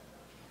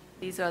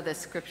These are the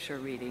scripture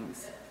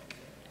readings.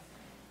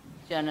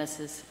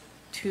 Genesis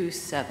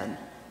 2:7.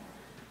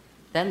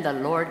 Then the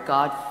Lord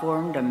God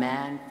formed a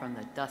man from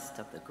the dust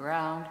of the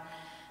ground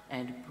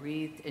and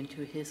breathed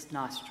into his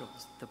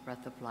nostrils the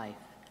breath of life,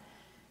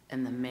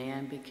 and the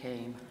man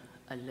became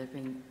a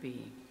living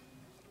being.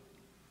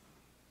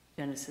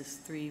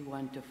 Genesis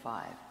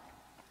 3:1-5.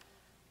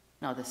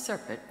 Now the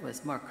serpent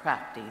was more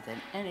crafty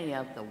than any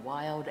of the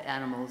wild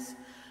animals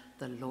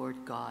the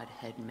Lord God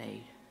had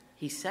made.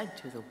 He said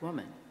to the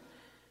woman,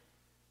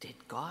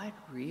 "Did God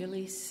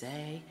really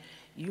say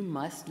you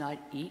must not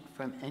eat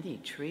from any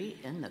tree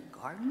in the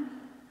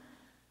garden?"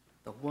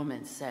 The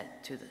woman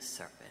said to the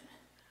serpent,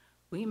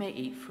 "We may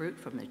eat fruit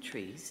from the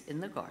trees in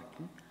the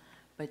garden,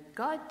 but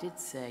God did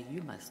say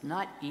you must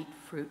not eat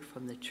fruit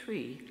from the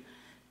tree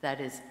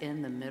that is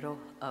in the middle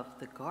of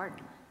the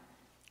garden,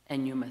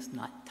 and you must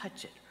not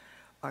touch it,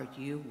 or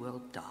you will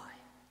die."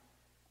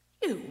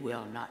 "You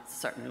will not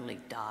certainly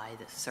die,"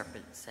 the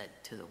serpent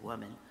said to the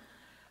woman,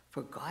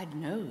 "for God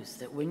knows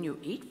that when you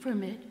eat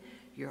from it,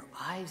 your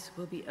eyes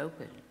will be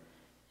opened,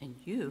 and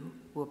you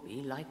will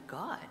be like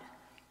God,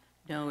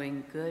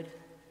 knowing good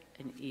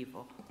and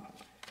evil."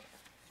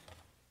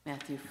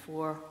 Matthew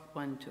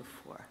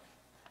 4:1-4.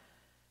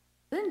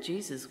 Then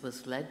Jesus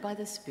was led by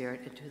the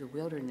Spirit into the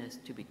wilderness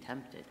to be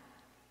tempted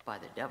by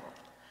the devil.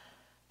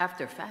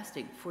 After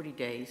fasting 40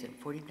 days and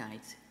 40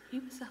 nights,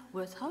 he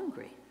was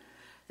hungry.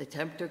 The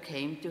tempter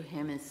came to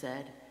him and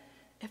said,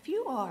 "If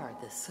you are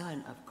the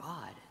Son of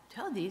God,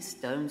 tell these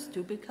stones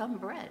to become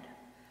bread."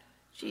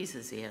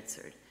 Jesus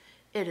answered,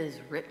 "It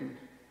is written,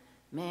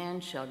 man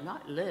shall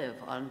not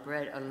live on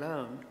bread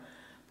alone,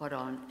 but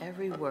on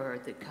every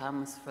word that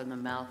comes from the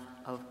mouth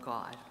of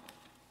God."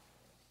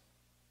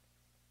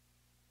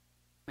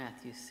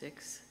 Matthew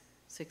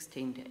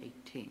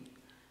 6:16-18.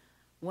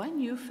 When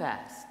you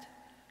fast,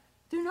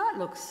 do not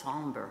look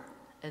somber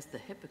as the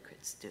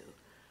hypocrites do,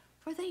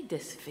 for they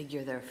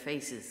disfigure their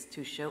faces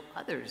to show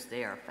others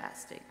they are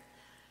fasting.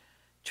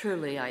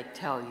 Truly, I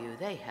tell you,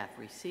 they have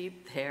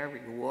received their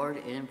reward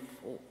in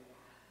full.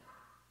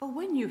 But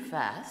when you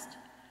fast,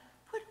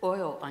 put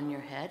oil on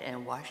your head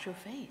and wash your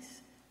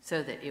face,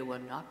 so that it will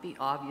not be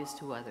obvious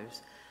to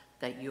others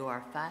that you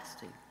are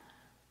fasting,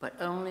 but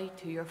only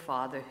to your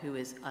Father who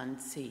is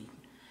unseen.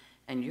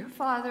 And your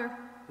Father,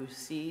 who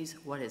sees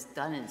what is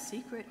done in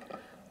secret,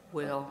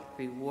 will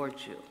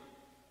reward you.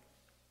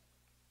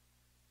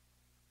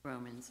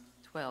 Romans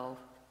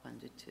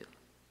 12:1-2.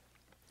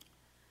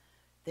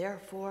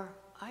 Therefore,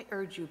 I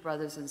urge you,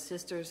 brothers and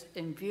sisters,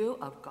 in view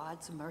of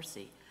God's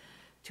mercy,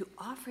 to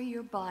offer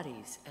your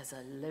bodies as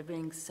a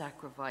living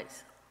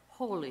sacrifice,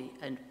 holy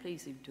and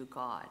pleasing to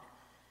God.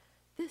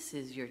 This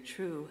is your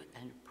true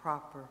and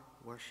proper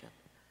worship.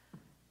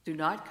 Do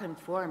not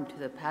conform to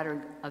the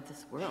pattern of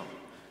this world,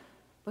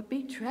 but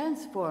be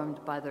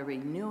transformed by the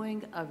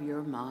renewing of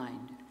your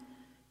mind.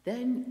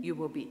 Then you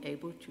will be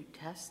able to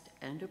test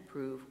and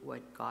approve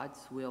what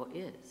God's will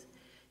is,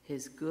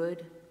 his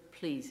good,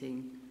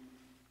 pleasing,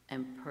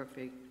 and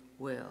perfect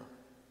will.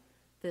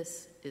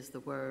 This is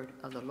the word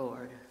of the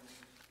Lord.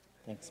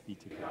 Thanks be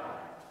to God.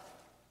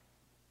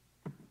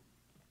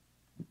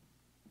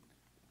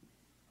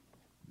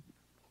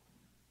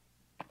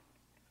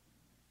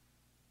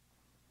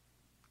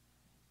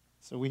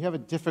 So we have a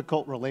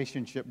difficult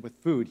relationship with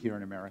food here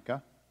in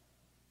America.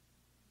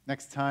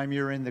 Next time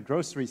you're in the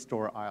grocery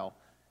store aisle,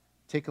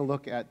 take a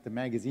look at the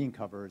magazine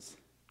covers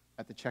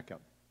at the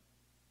checkout.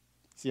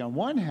 See, on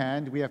one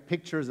hand, we have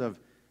pictures of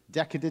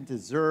decadent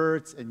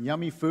desserts and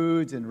yummy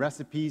foods and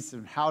recipes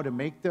on how to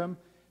make them,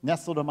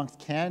 nestled amongst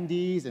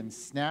candies and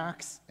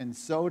snacks and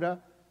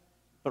soda.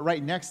 But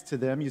right next to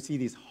them, you see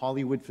these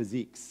Hollywood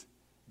physiques,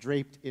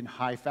 draped in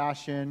high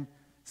fashion,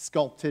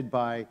 sculpted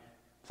by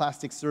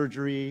plastic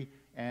surgery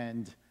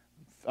and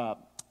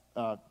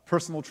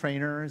personal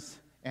trainers,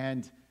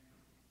 and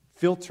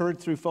filtered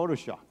through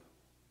Photoshop.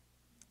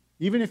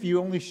 Even if you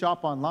only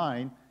shop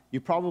online,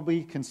 you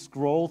probably can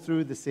scroll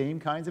through the same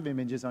kinds of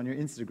images on your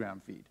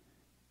Instagram feed.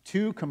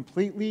 Two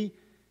completely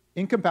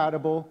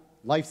incompatible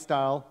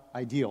lifestyle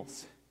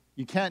ideals.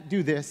 You can't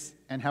do this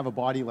and have a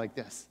body like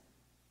this.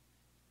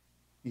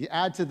 You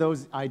add to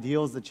those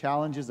ideals the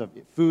challenges of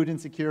food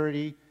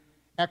insecurity,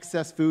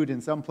 excess food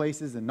in some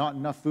places and not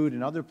enough food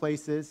in other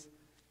places.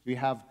 We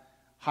have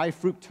high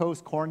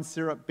fructose corn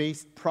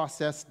syrup-based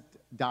processed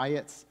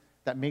diets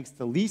that makes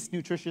the least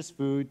nutritious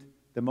food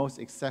the most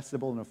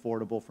accessible and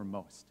affordable for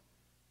most.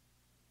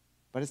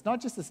 But it's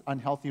not just this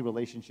unhealthy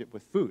relationship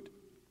with food.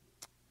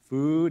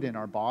 Food and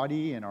our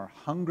body and our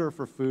hunger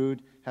for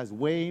food has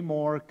way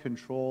more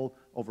control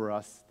over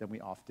us than we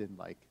often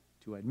like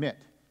to admit.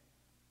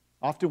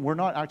 Often we're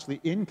not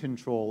actually in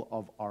control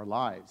of our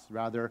lives.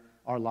 Rather,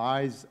 our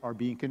lives are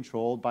being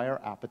controlled by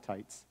our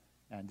appetites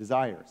and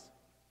desires.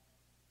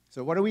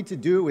 So what are we to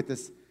do with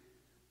this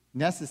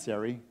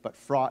necessary but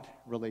fraught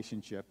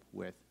relationship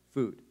with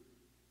food?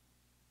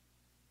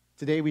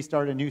 Today we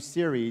start a new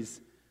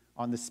series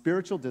on the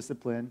spiritual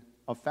discipline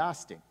of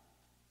fasting.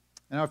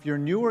 Now, if you're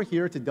newer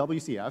here to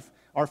WCF,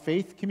 our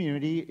faith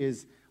community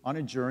is on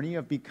a journey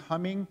of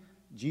becoming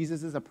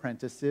Jesus'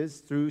 apprentices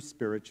through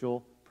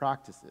spiritual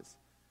practices.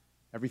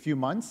 Every few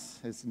months,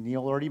 as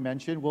Neil already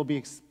mentioned, we'll be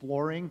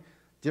exploring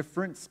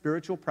different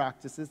spiritual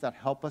practices that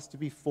help us to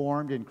be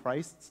formed in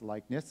Christ's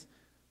likeness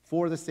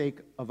for the sake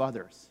of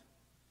others.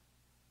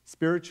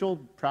 Spiritual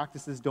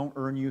practices don't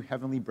earn you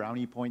heavenly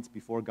brownie points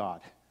before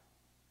God.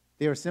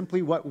 They are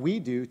simply what we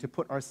do to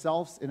put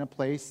ourselves in a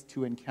place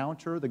to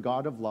encounter the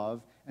God of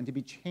love and to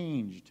be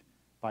changed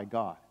by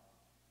God.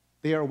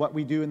 They are what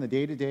we do in the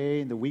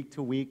day-to-day and the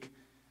week-to-week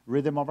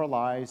rhythm of our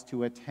lives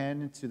to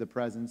attend to the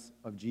presence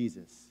of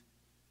Jesus.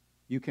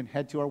 You can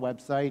head to our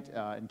website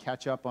and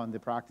catch up on the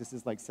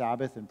practices like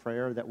Sabbath and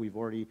prayer that we've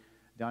already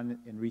done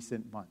in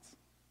recent months.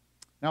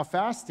 Now,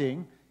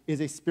 fasting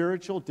is a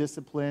spiritual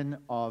discipline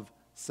of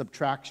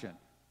subtraction,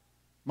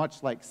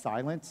 much like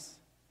silence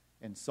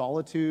and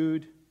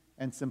solitude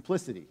and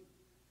simplicity.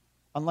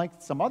 Unlike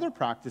some other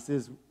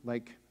practices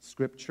like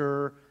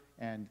scripture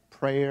and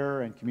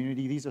prayer and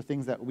community, these are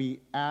things that we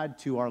add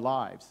to our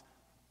lives.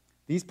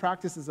 These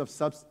practices of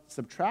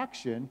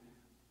subtraction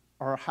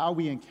are how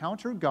we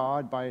encounter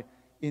God by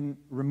in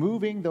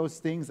removing those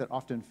things that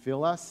often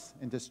fill us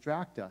and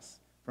distract us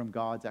from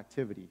God's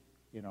activity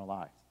in our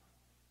lives.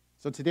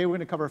 So today we're going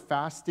to cover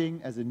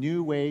fasting as a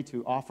new way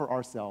to offer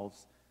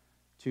ourselves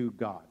to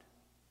God.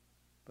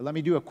 But let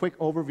me do a quick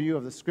overview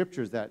of the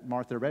scriptures that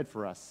Martha read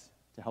for us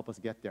to help us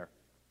get there.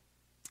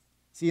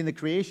 See, in the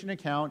creation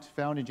account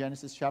found in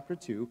Genesis chapter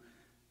 2,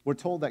 we're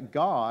told that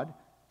God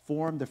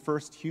formed the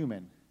first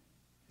human.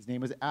 His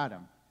name was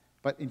Adam.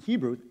 But in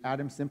Hebrew,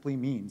 Adam simply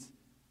means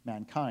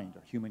mankind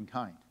or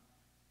humankind.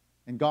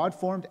 And God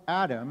formed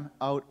Adam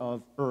out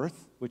of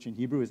earth, which in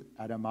Hebrew is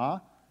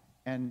Adamah,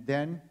 and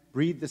then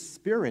breathed the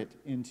spirit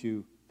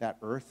into that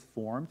earth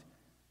formed.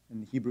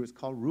 In Hebrew, it's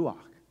called Ruach.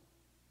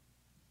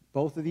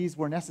 Both of these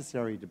were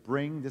necessary to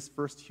bring this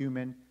first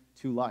human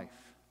to life.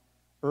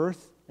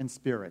 Earth and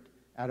spirit,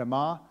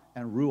 Adamah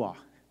and Ruach,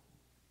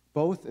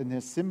 both in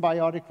this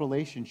symbiotic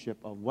relationship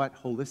of what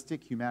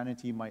holistic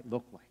humanity might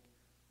look like.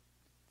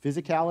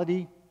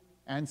 Physicality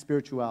and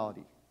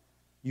spirituality.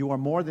 You are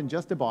more than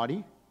just a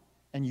body,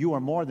 and you are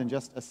more than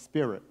just a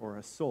spirit or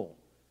a soul.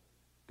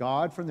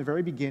 God, from the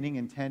very beginning,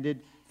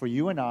 intended for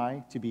you and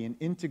I to be an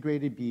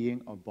integrated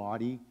being of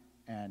body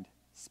and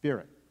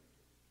spirit.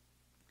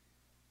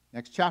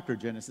 Next chapter,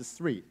 Genesis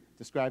 3,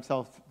 describes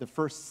how the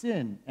first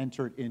sin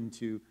entered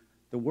into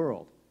the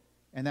world,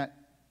 and that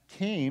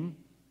came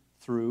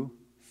through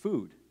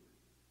food.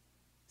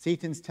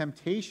 Satan's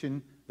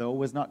temptation, though,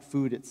 was not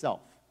food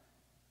itself.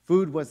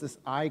 Food was this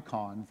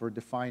icon for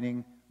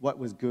defining what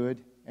was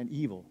good and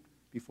evil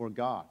before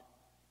God.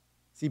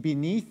 See,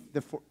 beneath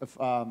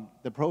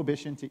the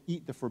prohibition to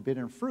eat the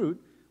forbidden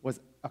fruit was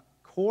a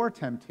core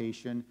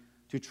temptation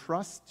to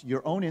trust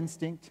your own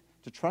instinct,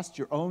 to trust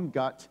your own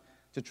gut,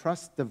 to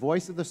trust the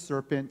voice of the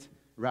serpent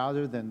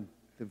rather than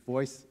the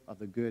voice of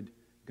the good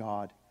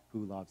God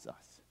who loves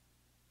us.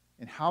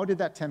 And how did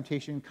that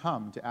temptation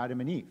come to Adam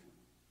and Eve?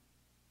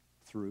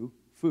 Through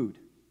food.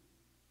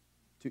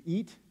 To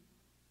eat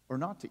or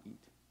not to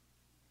eat.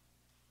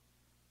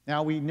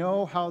 Now we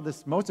know how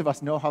this, most of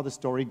us know how the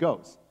story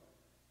goes.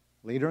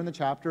 Later in the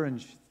chapter, in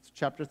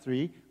chapter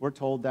 3, we're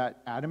told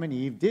that Adam and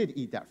Eve did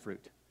eat that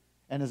fruit.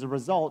 And as a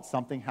result,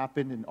 something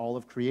happened in all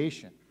of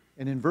creation.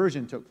 An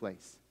inversion took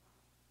place.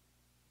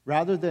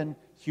 Rather than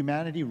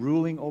humanity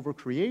ruling over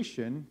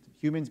creation,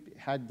 humans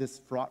had this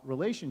fraught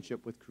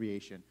relationship with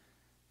creation.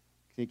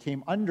 They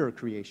came under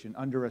creation,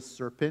 under a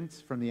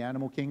serpent from the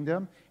animal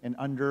kingdom, and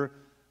under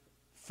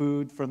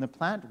food from the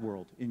plant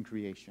world in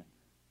creation.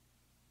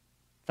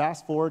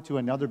 Fast forward to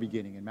another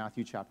beginning in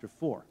Matthew chapter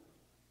 4.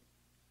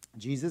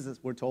 Jesus, as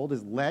we're told,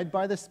 is led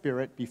by the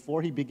Spirit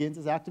before he begins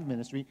his active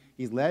ministry.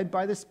 He's led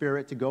by the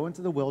Spirit to go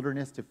into the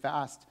wilderness to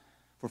fast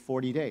for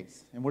 40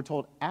 days. And we're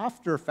told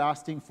after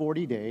fasting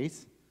 40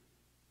 days,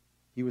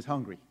 he was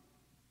hungry.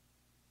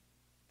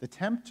 The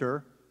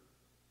tempter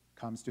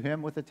comes to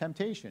him with a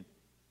temptation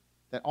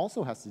that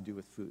also has to do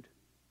with food.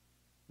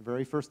 The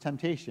very first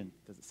temptation.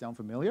 Does it sound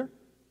familiar?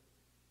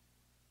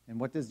 And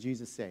what does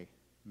Jesus say?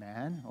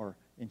 Man, or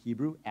in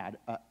Hebrew,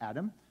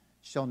 Adam,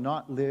 shall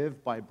not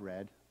live by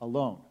bread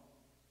alone.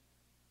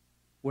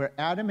 Where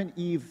Adam and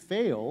Eve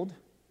failed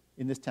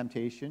in this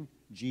temptation,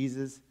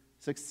 Jesus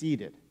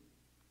succeeded.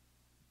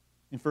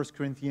 In 1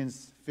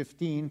 Corinthians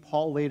 15,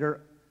 Paul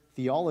later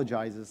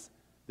theologizes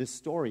this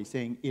story,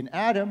 saying, in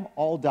Adam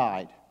all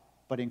died,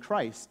 but in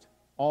Christ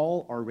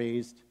all are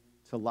raised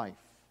to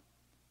life.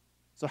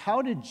 So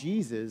how did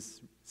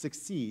Jesus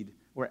succeed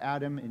where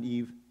Adam and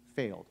Eve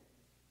failed?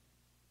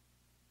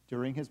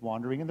 During his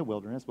wandering in the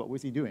wilderness, what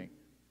was he doing?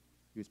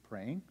 He was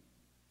praying,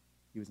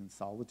 he was in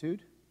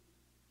solitude,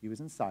 he was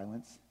in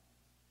silence,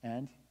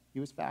 and he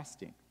was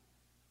fasting.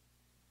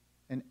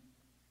 And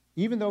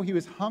even though he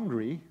was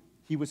hungry,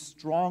 he was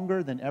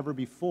stronger than ever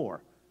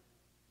before.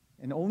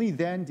 And only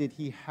then did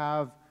he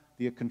have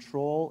the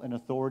control and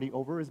authority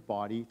over his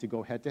body to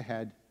go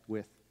head-to-head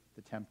with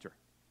the tempter.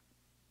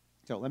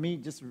 So let me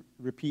just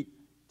repeat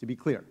to be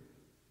clear.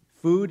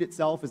 Food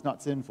itself is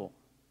not sinful.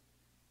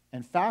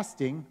 And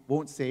fasting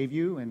won't save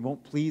you and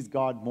won't please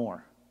God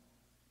more.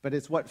 But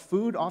it's what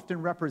food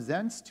often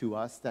represents to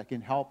us that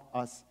can help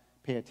us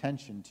pay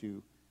attention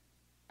to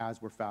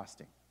as we're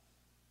fasting.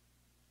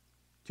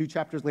 2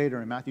 chapters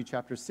later, in Matthew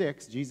chapter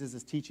 6, Jesus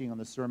is teaching on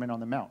the Sermon on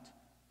the Mount.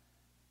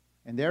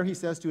 And there he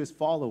says to his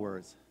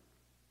followers,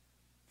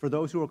 for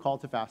those who are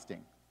called to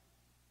fasting,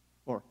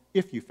 or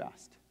if you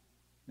fast.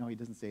 No, he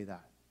doesn't say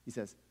that. He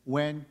says,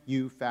 when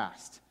you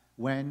fast.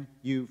 When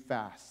you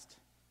fast.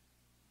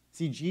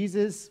 See,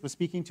 Jesus was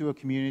speaking to a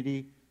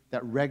community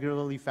that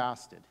regularly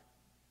fasted.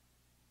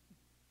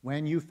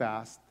 When you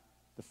fast,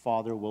 the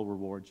Father will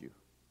reward you.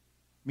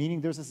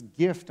 Meaning there's this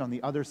gift on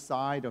the other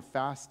side of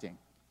fasting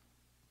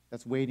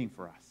that's waiting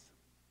for us.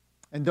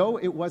 And though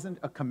it wasn't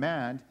a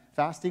command,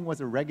 fasting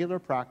was a regular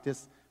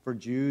practice for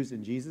Jews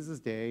in Jesus'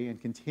 day and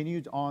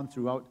continued on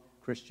throughout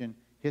Christian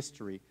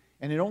history.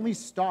 And it only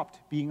stopped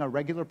being a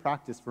regular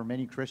practice for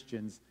many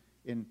Christians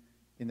in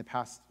the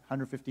past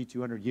 150,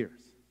 200 years.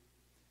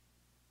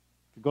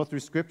 If we go through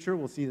Scripture,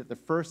 we'll see that the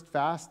first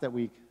fast that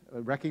we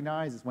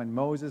recognize is when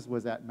Moses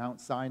was at Mount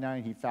Sinai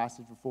and he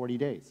fasted for 40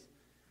 days.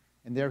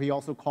 And there he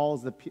also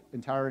calls the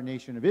entire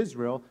nation of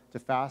Israel to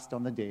fast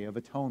on the Day of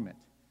Atonement.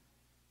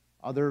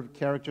 Other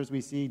characters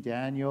we see,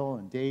 Daniel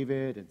and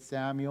David and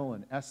Samuel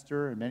and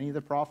Esther and many of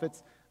the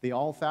prophets, they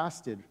all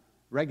fasted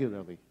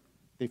regularly.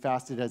 They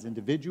fasted as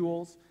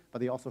individuals,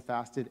 but they also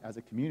fasted as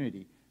a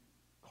community,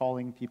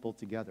 calling people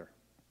together.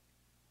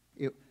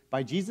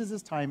 By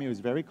Jesus' time, it was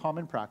very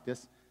common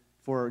practice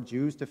for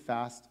Jews to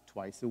fast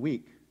twice a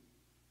week.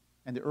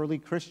 And the early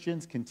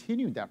Christians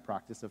continued that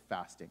practice of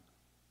fasting.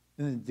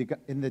 In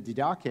the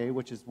Didache,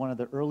 which is one of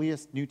the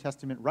earliest New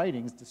Testament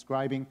writings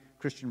describing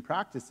Christian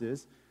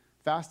practices,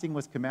 fasting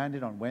was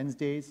commanded on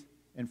Wednesdays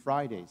and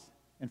Fridays,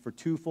 and for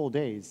 2 full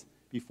days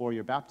before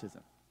your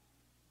baptism.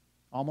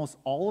 Almost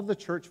all of the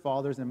church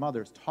fathers and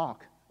mothers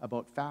talk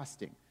about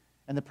fasting,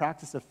 and the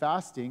practice of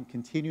fasting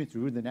continued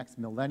through the next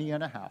millennia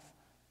and a half.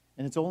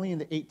 And it's only in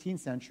the 18th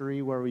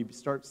century where we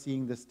start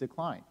seeing this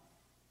decline.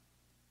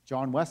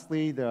 John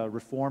Wesley, the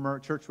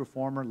church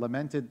reformer,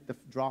 lamented the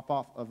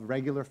drop-off of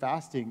regular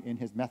fasting in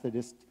his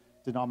Methodist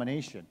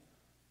denomination.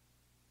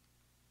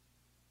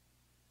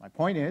 My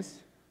point is,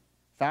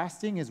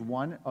 fasting is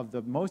one of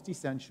the most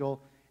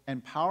essential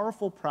and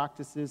powerful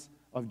practices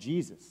of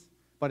Jesus,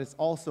 but it's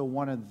also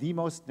one of the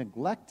most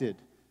neglected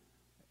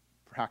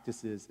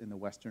practices in the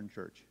Western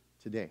church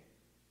today.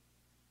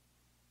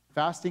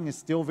 Fasting is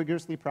still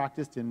vigorously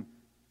practiced in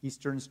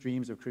Eastern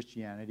streams of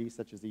Christianity,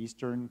 such as the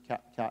Eastern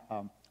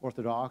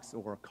Orthodox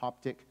or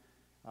Coptic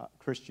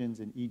Christians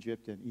in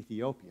Egypt and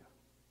Ethiopia.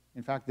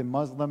 In fact, the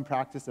Muslim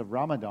practice of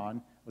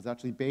Ramadan was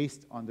actually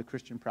based on the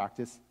Christian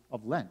practice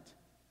of Lent.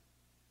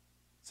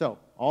 So,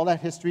 all that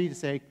history to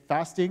say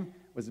fasting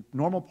was a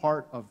normal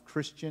part of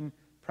Christian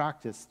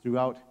practice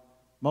throughout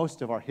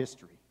most of our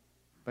history,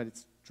 but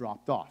it's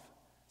dropped off.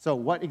 So,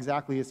 what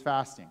exactly is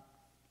fasting?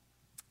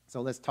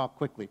 So, let's talk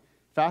quickly.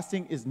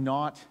 Fasting is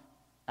not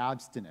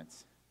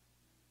abstinence.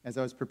 As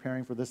I was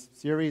preparing for this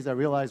series, I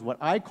realized what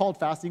I called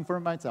fasting for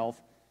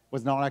myself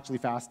was not actually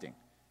fasting,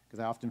 because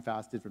I often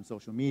fasted from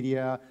social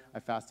media, I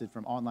fasted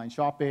from online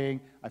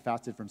shopping, I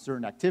fasted from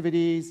certain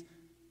activities,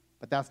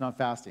 but that's not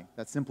fasting.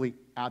 That's simply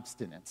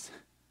abstinence.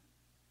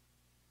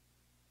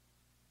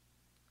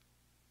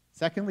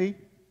 Secondly,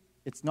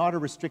 it's not a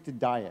restricted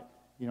diet.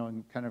 You know,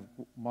 in kind of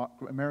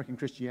American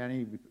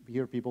Christianity, we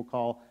hear people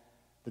call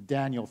the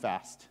Daniel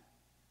fast.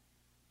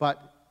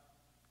 But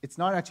it's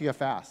not actually a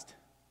fast.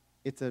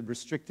 It's a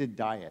restricted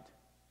diet.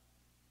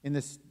 In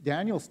this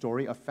Daniel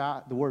story,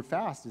 the word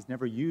fast is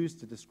never used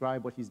to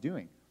describe what he's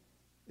doing.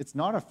 It's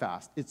not a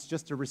fast. It's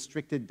just a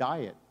restricted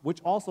diet,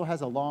 which also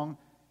has a long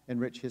and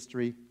rich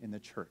history in the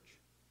church.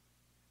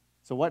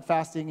 So what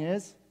fasting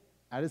is,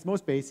 at its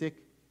most basic,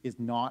 is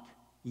not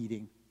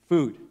eating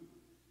food.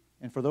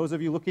 And for those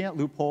of you looking at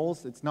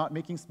loopholes, it's not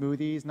making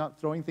smoothies, not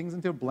throwing things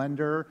into a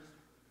blender,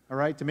 all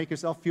right, to make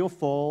yourself feel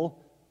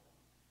full.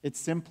 It's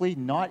simply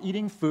not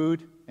eating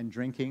food and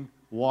drinking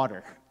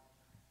water.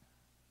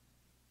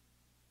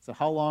 So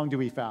how long do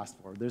we fast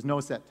for? There's no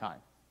set time.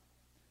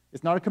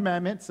 It's not a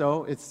commandment,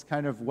 so it's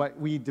kind of what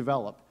we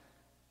develop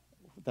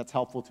that's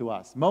helpful to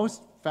us.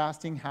 Most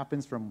fasting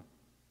happens from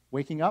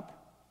waking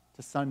up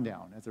to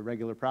sundown as a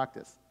regular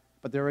practice.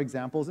 But there are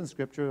examples in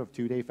Scripture of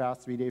 2-day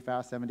fast, 3-day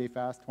fast, 7-day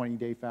fast,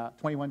 20-day fast,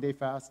 21-day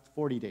fast,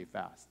 40-day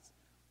fasts.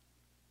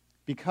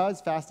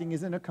 Because fasting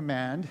isn't a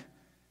command,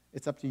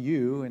 it's up to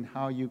you and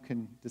how you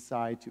can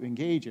decide to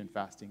engage in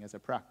fasting as a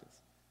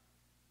practice.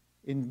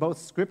 In both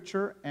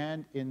Scripture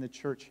and in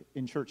church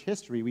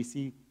history, we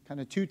see kind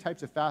of 2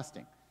 types of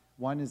fasting.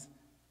 One is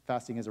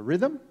fasting as a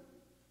rhythm,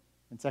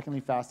 and secondly,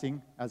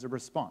 fasting as a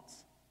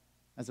response.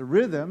 As a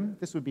rhythm,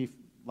 this would be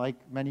like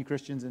many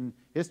Christians in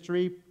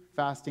history,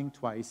 fasting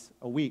twice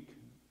a week.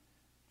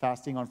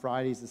 Fasting on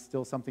Fridays is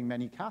still something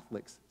many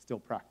Catholics still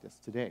practice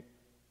today.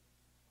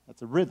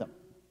 That's a rhythm,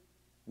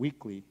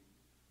 weekly.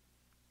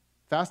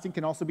 Fasting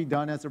can also be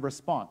done as a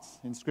response.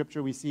 In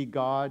Scripture, we see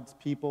God's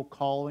people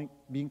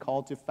being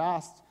called to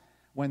fast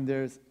when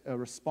there's a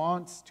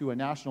response to a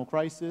national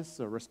crisis,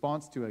 a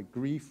response to a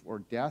grief or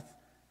death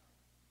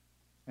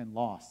and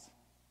loss.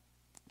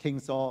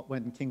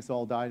 when King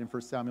Saul died in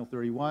 1 Samuel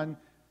 31,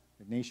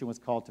 the nation was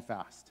called to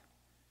fast.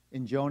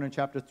 In Jonah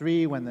chapter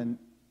 3, when the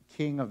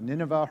king of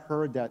Nineveh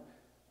heard that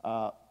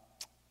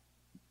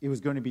it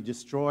was going to be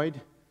destroyed,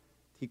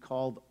 he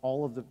called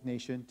all of the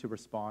nation to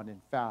respond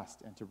and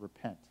fast and to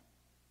repent.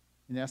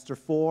 In Esther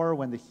 4,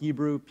 when the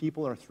Hebrew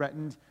people are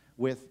threatened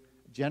with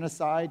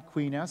genocide,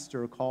 Queen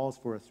Esther calls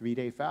for a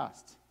 3-day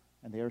fast,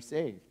 and they are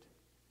saved.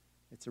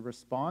 It's a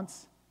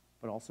response,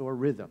 but also a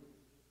rhythm.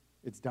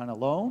 It's done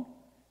alone,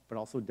 but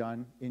also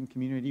done in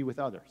community with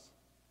others.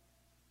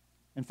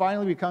 And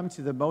finally, we come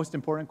to the most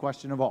important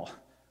question of all.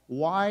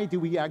 Why do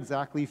we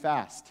exactly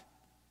fast?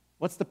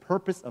 What's the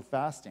purpose of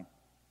fasting?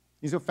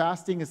 So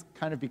fasting has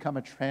kind of become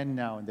a trend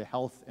now in the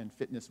health and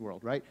fitness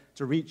world, right?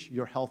 To reach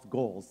your health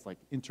goals, like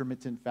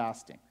intermittent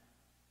fasting.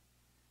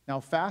 Now,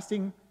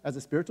 fasting as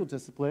a spiritual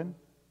discipline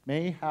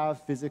may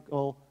have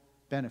physical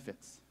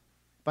benefits,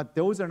 but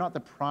those are not the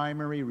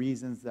primary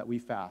reasons that we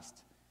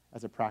fast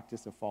as a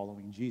practice of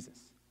following Jesus.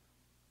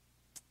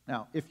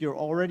 Now, if you're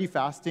already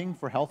fasting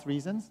for health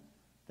reasons,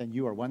 then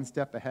you are one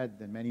step ahead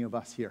than many of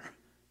us here.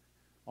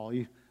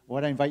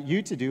 What I invite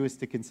you to do is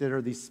to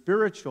consider the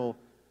spiritual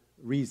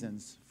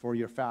reasons for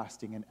your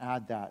fasting and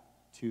add that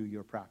to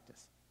your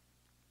practice.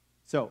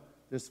 So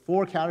there's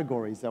 4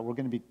 categories that we're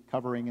going to be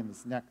covering in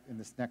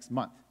this next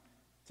month.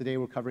 Today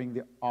we're covering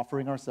the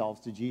offering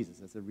ourselves to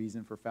Jesus as a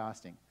reason for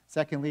fasting.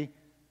 Secondly,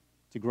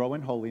 to grow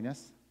in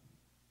holiness.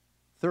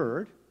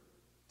 Third,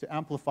 to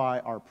amplify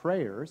our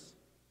prayers.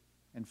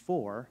 And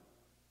 4,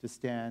 to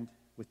stand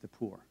with the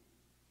poor.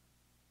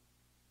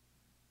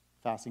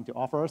 Fasting to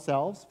offer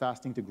ourselves,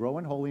 fasting to grow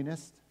in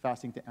holiness,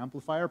 fasting to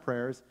amplify our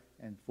prayers,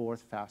 and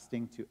 4th,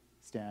 fasting to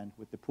stand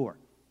with the poor.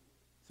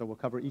 So we'll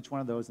cover each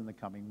one of those in the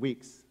coming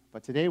weeks.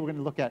 But today we're going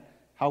to look at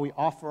how we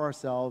offer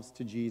ourselves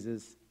to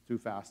Jesus through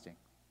fasting.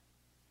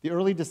 The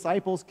early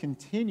disciples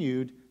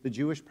continued the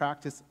Jewish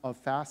practice of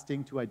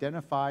fasting to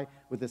identify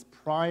with this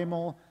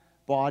primal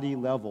body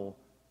level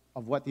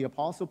of what the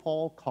Apostle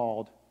Paul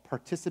called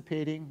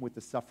participating with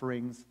the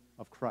sufferings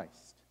of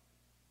Christ.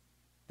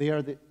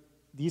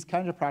 These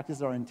kinds of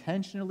practices are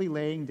intentionally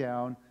laying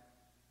down,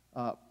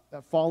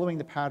 following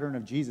the pattern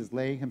of Jesus,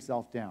 laying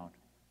himself down.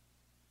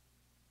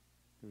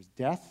 There's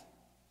death,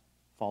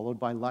 followed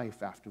by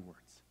life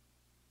afterwards.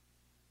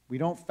 We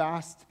don't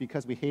fast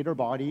because we hate our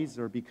bodies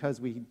or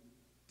because we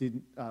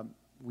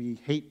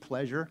hate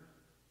pleasure,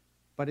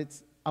 but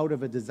it's out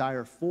of a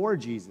desire for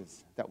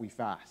Jesus that we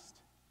fast.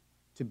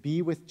 To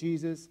be with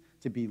Jesus,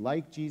 to be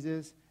like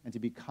Jesus, and to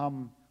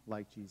become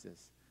like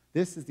Jesus.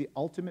 This is the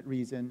ultimate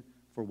reason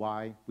for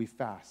why we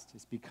fast.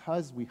 It's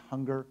because we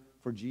hunger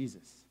for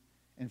Jesus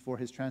and for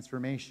his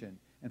transformation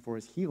and for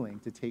his healing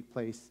to take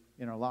place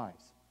in our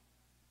lives.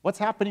 What's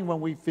happening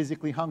when we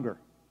physically hunger?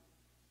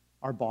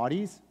 Our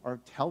bodies are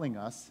telling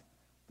us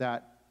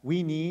that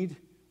we need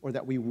or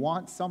that we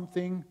want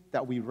something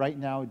that we right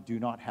now do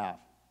not have.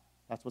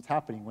 That's what's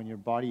happening when your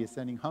body is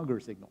sending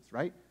hunger signals,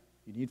 right?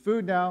 You need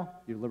food now,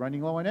 you're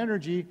running low on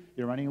energy,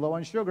 you're running low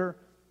on sugar.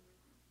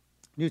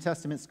 New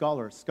Testament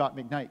scholar Scott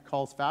McKnight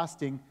calls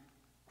fasting,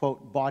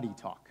 quote, body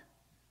talk.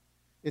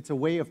 It's a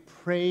way of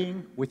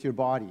praying with your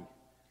body.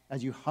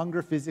 As you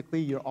hunger physically,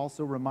 you're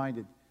also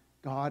reminded,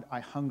 God, I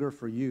hunger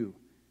for you.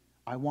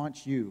 I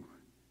want you.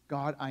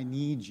 God, I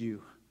need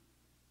you.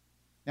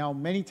 Now,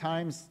 many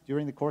times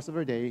during the course of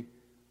our day,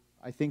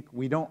 I think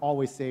we don't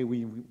always say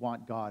we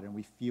want God and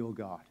we feel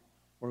God,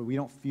 or we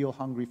don't feel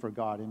hungry for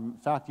God. In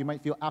fact, you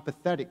might feel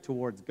apathetic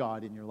towards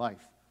God in your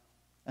life.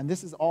 And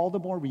this is all the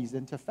more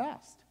reason to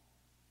fast.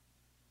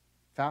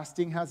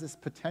 Fasting has this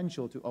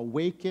potential to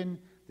awaken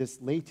this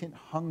latent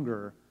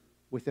hunger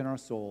within our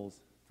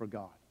souls for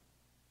God.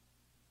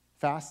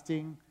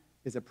 Fasting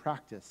is a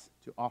practice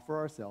to offer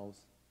ourselves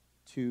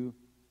to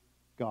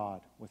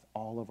God with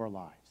all of our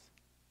lives.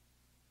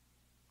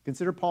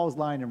 Consider Paul's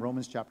line in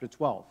Romans chapter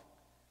 12.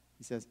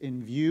 He says,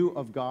 in view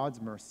of God's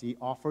mercy,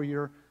 offer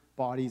your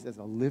bodies as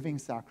a living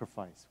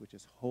sacrifice, which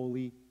is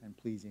holy and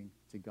pleasing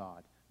to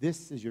God.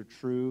 This is your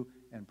true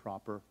and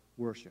proper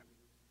worship.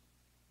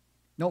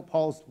 Note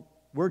Paul's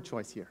word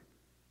choice here.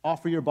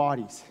 Offer your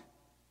bodies.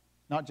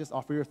 Not just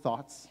offer your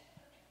thoughts.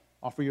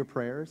 Offer your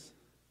prayers.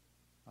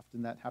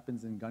 Often that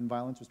happens in gun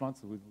violence response,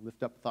 so we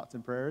lift up thoughts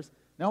and prayers.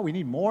 No, we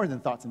need more than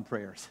thoughts and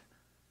prayers.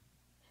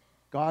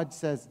 God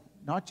says,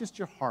 not just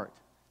your heart.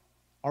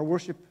 Our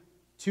worship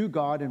to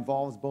God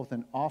involves both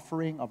an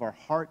offering of our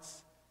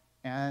hearts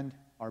and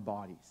our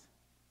bodies.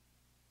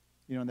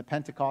 You know, in the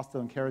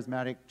Pentecostal and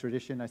charismatic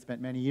tradition I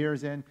spent many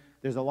years in,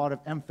 there's a lot of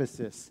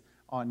emphasis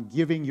on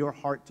giving your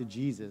heart to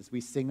Jesus.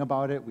 We sing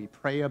about it, we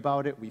pray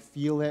about it, we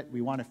feel it,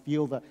 we want to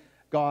feel the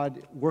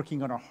God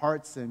working on our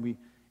hearts, and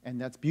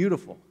that's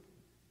beautiful.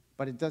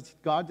 But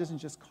God doesn't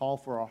just call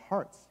for our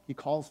hearts. He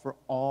calls for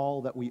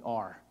all that we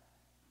are,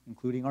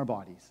 including our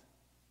bodies.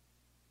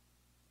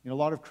 You know, a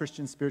lot of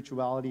Christian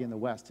spirituality in the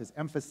West has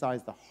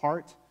emphasized the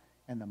heart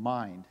and the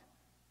mind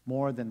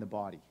more than the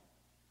body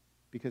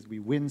because we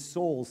win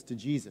souls to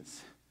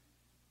Jesus.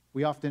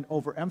 We often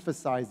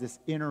overemphasize this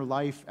inner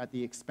life at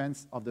the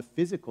expense of the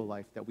physical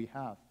life that we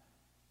have.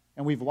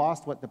 And we've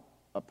lost what the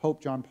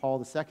Pope John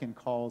Paul II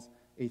calls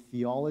a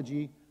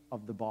theology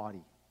of the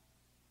body.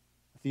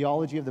 A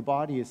theology of the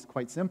body is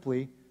quite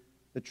simply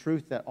the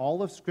truth that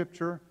all of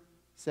Scripture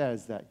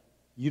says that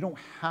you don't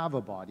have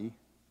a body,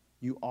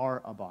 you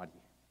are a body.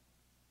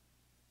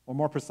 Or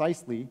more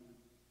precisely,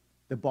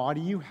 the body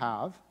you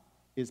have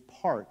is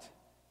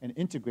an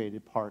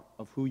integrated part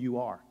of who you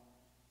are.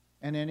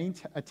 And any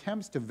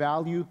attempts to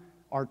value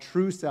our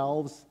true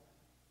selves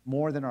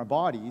more than our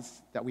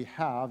bodies that we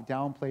have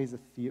downplays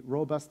a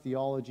robust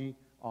theology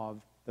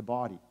of the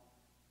body.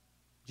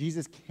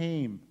 Jesus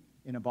came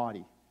in a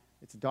body.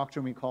 It's a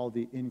doctrine we call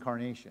the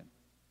incarnation,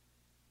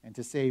 and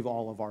to save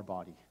all of our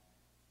body,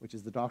 which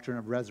is the doctrine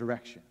of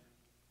resurrection.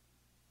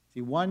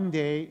 See, one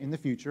day in the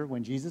future,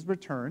 when Jesus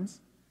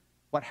returns,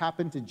 what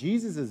happened to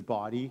Jesus'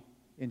 body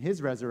in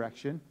his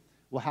resurrection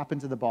will happen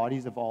to the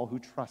bodies of all who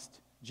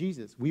trust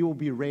Jesus. We will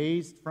be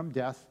raised from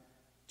death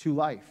to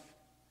life.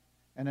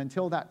 And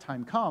until that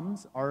time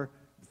comes, our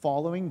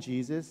following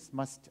Jesus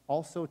must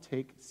also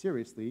take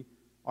seriously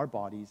our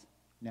bodies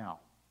now.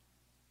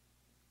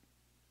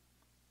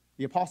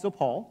 The Apostle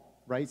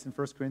Paul writes in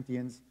 1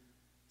 Corinthians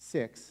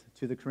 6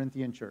 to the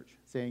Corinthian church,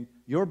 saying,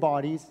 "Your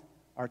bodies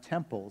are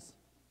temples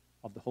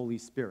of the Holy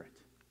Spirit,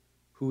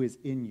 who is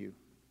in you.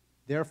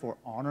 Therefore,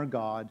 honor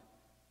God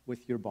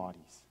with your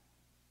bodies."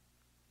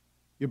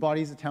 Your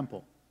body is a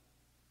temple.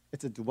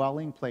 It's a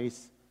dwelling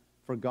place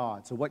for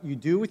God. So what you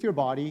do with your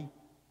body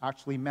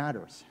actually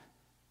matters.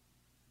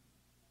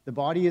 The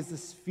body is the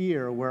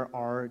sphere where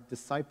our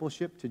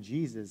discipleship to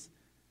Jesus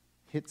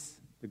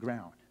hits the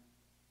ground.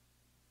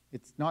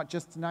 It's not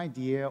just an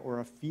idea or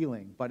a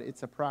feeling, but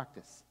it's a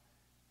practice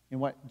in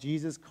what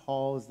Jesus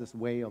calls this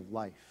way of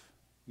life.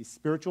 These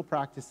spiritual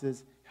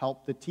practices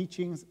help the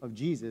teachings of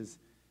Jesus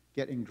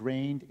get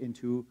ingrained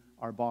into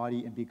our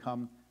body and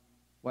become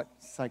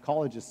what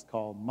psychologists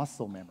call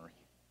muscle memory.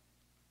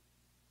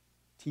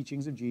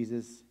 Teachings of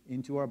Jesus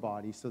into our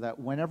body so that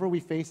whenever we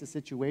face a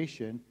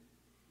situation,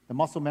 the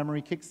muscle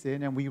memory kicks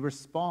in and we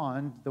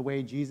respond the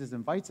way Jesus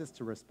invites us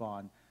to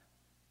respond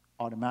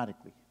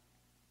automatically.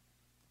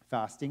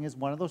 Fasting is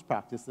one of those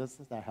practices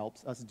that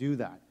helps us do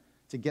that,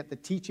 to get the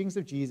teachings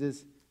of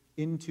Jesus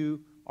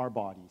into our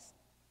bodies,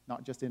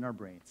 not just in our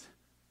brains.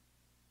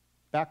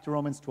 Back to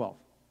Romans 12.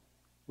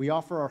 We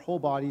offer our whole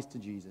bodies to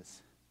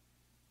Jesus,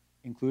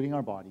 including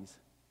our bodies,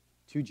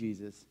 to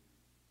Jesus,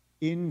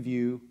 in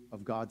view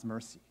of God's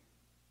mercy.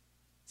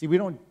 See, we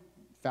don't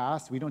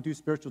fast, we don't do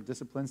spiritual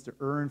disciplines to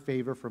earn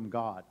favor from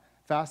God.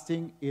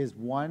 Fasting is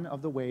one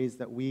of the ways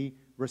that we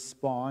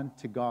respond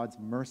to God's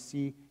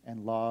mercy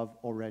and love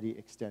already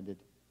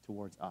extended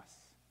towards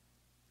us.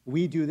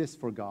 We do this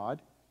for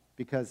God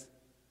because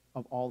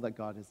of all that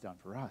God has done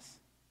for us.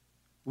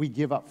 We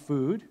give up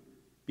food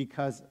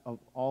because of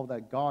all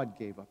that God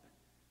gave up.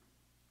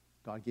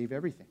 God gave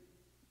everything.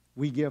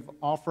 We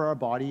offer our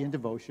body in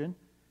devotion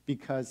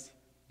because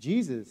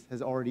Jesus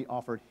has already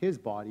offered his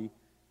body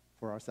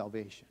for our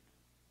salvation.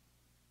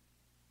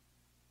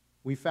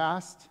 We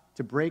fast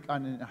to break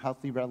an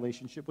unhealthy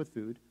relationship with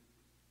food.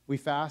 We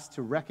fast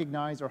to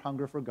recognize our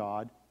hunger for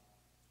God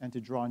and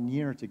to draw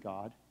near to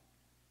God.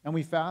 And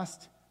we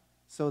fast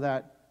so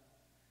that,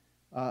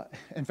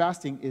 and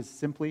fasting is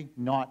simply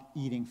not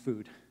eating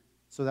food,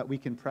 so that we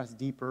can press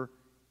deeper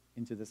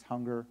into this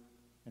hunger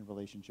and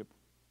relationship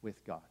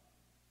with God.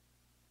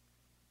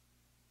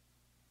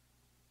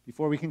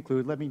 Before we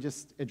conclude, let me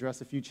just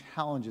address a few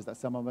challenges that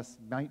some of us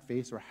might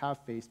face or have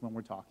faced when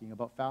we're talking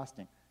about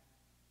fasting.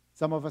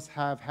 Some of us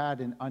have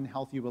had an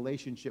unhealthy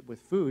relationship with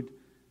food,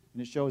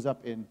 and it shows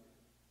up in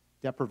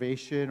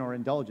deprivation or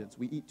indulgence.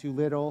 We eat too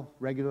little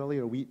regularly,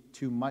 or we eat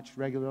too much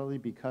regularly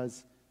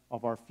because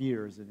of our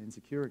fears and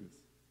insecurities.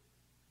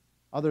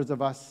 Others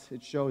of us,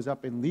 it shows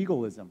up in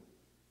legalism.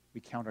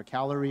 We count our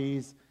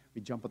calories,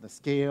 we jump on the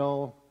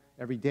scale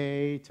every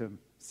day to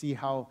see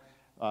how,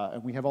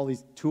 and we have all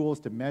these tools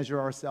to measure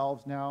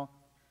ourselves now.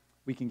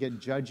 We can get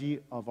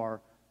judgy of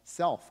our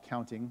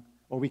self-counting,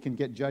 or we can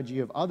get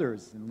judgy of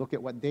others and look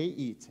at what they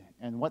eat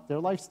and what their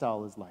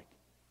lifestyle is like.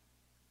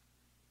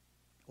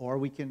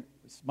 Or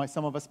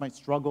some of us might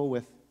struggle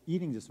with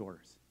eating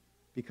disorders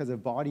because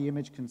of body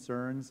image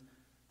concerns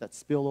that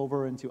spill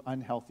over into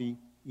unhealthy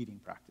eating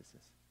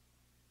practices.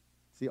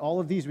 See, all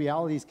of these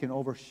realities can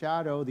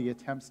overshadow the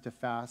attempts to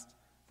fast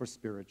for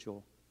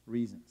spiritual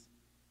reasons.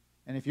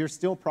 And if you're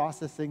still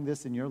processing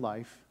this in your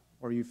life,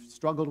 or you've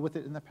struggled with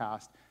it in the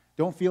past,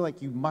 don't feel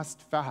like you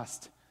must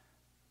fast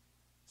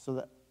so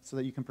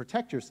that you can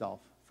protect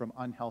yourself from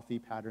unhealthy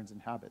patterns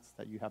and habits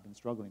that you have been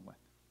struggling with.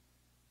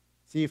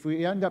 See, if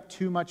we end up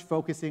too much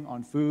focusing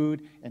on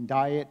food and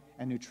diet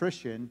and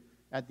nutrition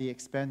at the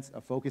expense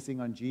of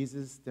focusing on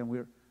Jesus, then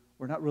we're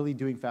not really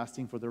doing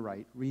fasting for the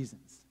right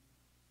reasons.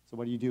 So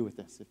what do you do with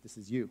this if this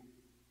is you?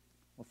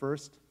 Well,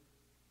 first,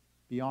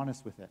 be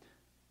honest with it.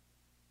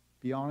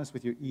 Be honest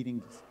with your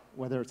eating,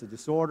 whether it's a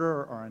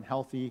disorder or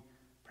unhealthy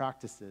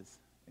practices.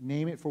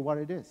 Name it for what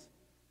it is.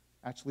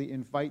 Actually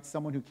invite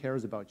someone who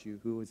cares about you,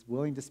 who is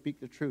willing to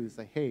speak the truth.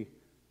 Say, hey, do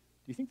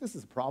you think this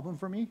is a problem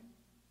for me?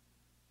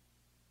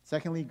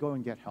 Secondly, go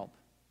and get help.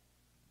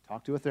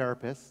 Talk to a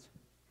therapist.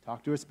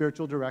 Talk to a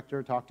spiritual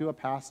director, talk to a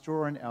pastor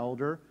or an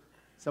elder,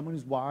 someone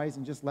who's wise,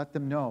 and just let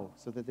them know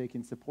so that they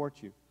can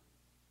support you.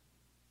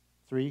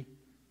 3,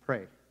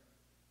 pray.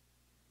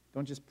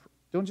 Don't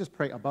just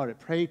pray about it.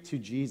 Pray to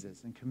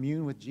Jesus and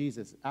commune with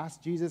Jesus.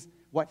 Ask Jesus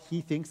what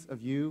he thinks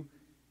of you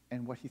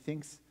and what he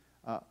thinks,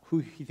 who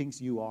he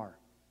thinks you are.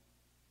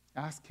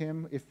 Ask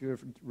him if your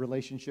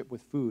relationship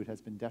with food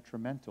has been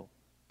detrimental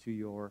to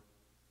your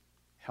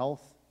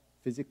health,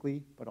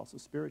 physically, but also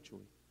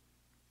spiritually.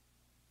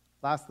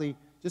 Lastly,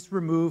 just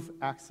remove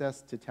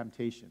access to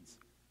temptations.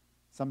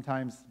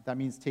 Sometimes that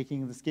means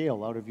taking the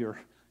scale out of your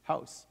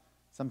house.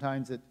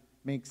 Sometimes it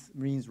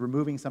means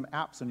removing some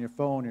apps on your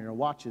phone or your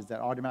watches that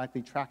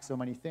automatically track so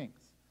many things.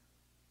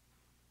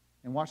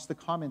 And watch the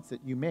comments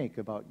that you make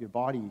about your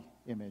body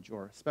image,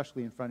 or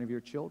especially in front of your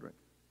children.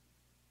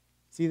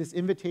 See, this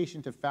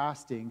invitation to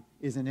fasting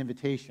is an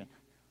invitation.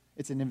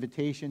 It's an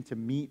invitation to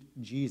meet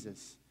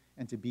Jesus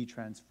and to be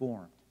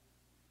transformed.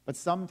 But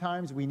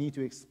sometimes we need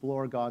to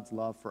explore God's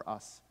love for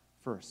us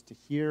first, to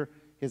hear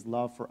his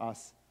love for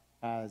us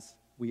as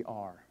we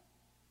are.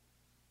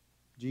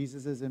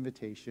 Jesus'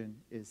 invitation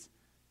is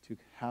to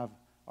have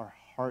our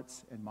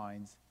hearts and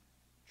minds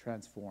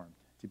transformed,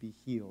 to be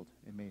healed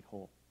and made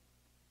whole.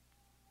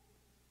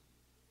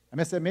 I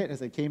must admit,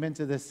 as I came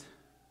into this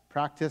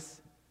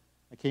practice,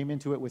 I came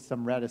into it with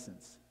some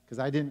reticence, because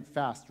I didn't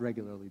fast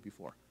regularly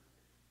before.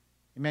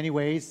 In many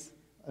ways,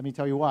 let me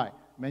tell you why.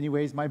 In many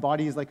ways, my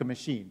body is like a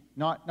machine.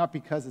 Not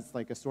because it's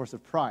like a source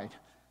of pride,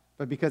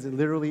 but because it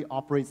literally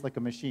operates like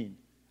a machine.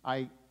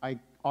 I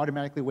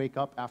automatically wake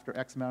up after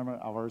X amount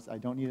of hours. I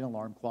don't need an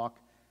alarm clock.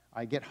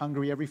 I get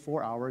hungry every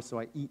 4 hours, so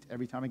I eat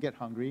every time I get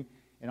hungry.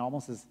 And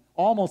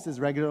almost as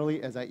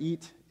regularly as I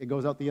eat, it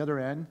goes out the other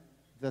end.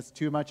 If that's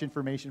too much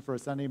information for a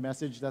Sunday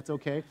message, that's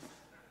okay.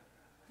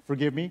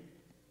 Forgive me.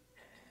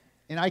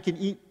 And I can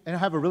eat, and I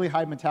have a really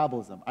high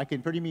metabolism. I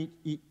can pretty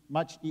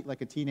much eat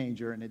like a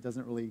teenager, and it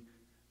doesn't really,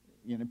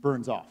 it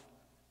burns off.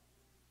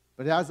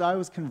 But as I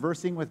was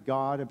conversing with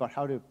God about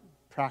how to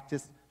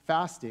practice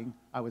fasting,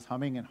 I was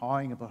humming and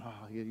hawing about,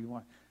 you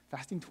want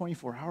fasting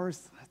 24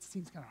 hours? That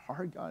seems kind of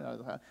hard,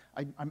 God.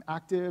 I'm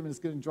active, and it's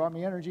going to draw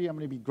me energy. I'm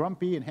going to be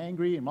grumpy and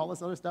hangry and all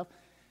this other stuff.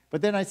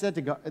 But then I said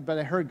to God, but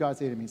I heard God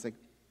say to me, he's like,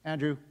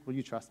 Andrew, will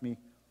you trust me?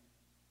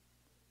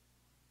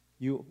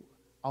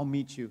 I'll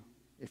meet you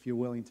if you're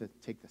willing to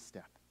take this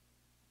step.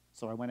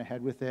 So I went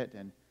ahead with it,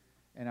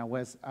 and I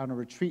was on a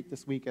retreat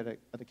this week at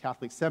a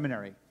Catholic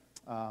seminary,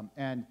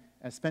 and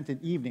I spent an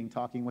evening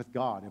talking with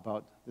God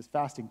about this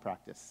fasting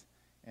practice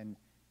and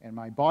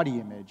my body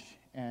image,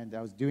 and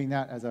I was doing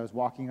that as I was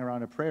walking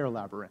around a prayer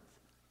labyrinth.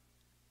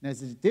 And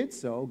as I did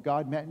so,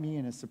 God met me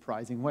in a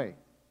surprising way.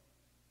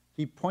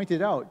 He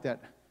pointed out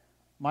that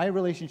my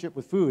relationship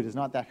with food is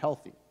not that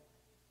healthy.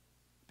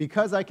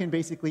 Because I can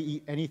basically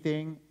eat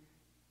anything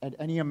at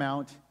any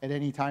amount, at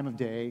any time of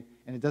day,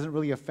 and it doesn't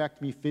really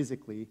affect me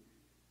physically,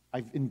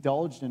 I've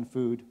indulged in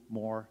food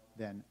more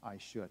than I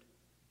should.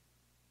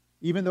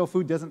 Even though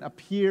food doesn't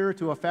appear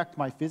to affect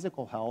my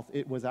physical health,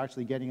 it was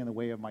actually getting in the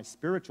way of my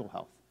spiritual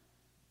health.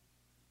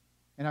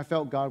 And I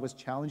felt God was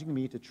challenging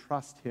me to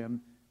trust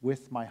him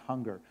with my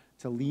hunger,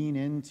 to lean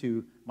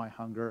into my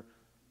hunger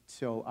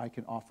so I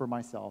can offer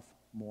myself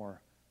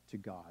more to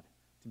God,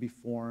 to be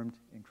formed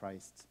in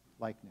Christ's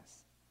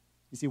likeness.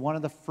 You see, one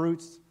of the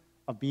fruits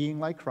of being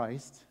like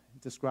Christ,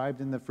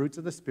 described in the fruits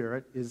of the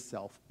Spirit, is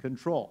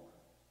self-control.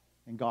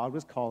 And God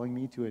was calling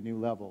me to a new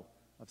level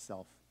of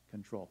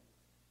self-control.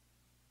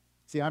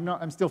 See,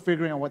 I'm still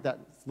figuring out what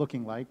that's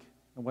looking like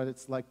and what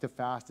it's like to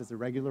fast as a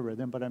regular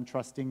rhythm, but I'm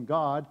trusting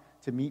God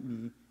to meet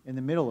me in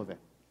the middle of it.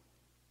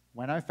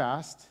 When I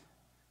fast,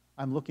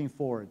 I'm looking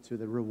forward to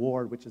the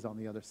reward which is on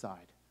the other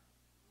side.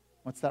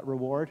 What's that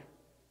reward?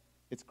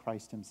 It's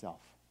Christ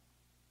himself.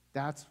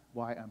 That's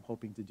why I'm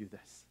hoping to do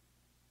this.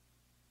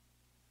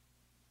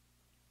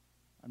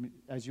 I mean,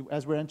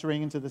 as we're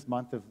entering into this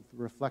month of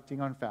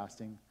reflecting on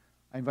fasting,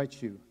 I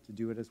invite you to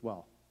do it as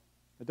well.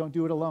 But don't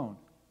do it alone.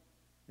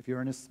 If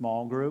you're in a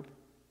small group,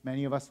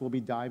 many of us will be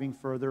diving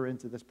further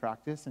into this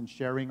practice and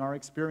sharing our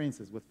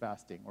experiences with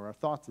fasting or our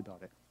thoughts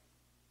about it.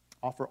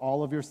 Offer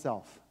all of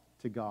yourself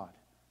to God,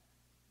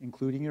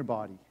 including your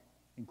body,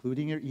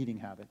 including your eating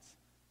habits,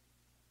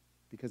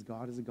 because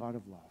God is a God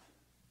of love,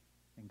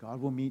 and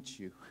God will meet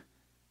you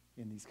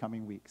in these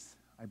coming weeks.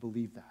 I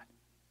believe that.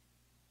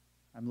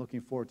 I'm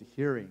looking forward to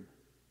hearing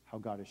how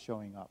God is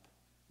showing up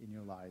in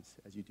your lives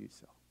as you do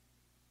so.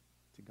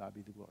 To God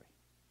be the glory.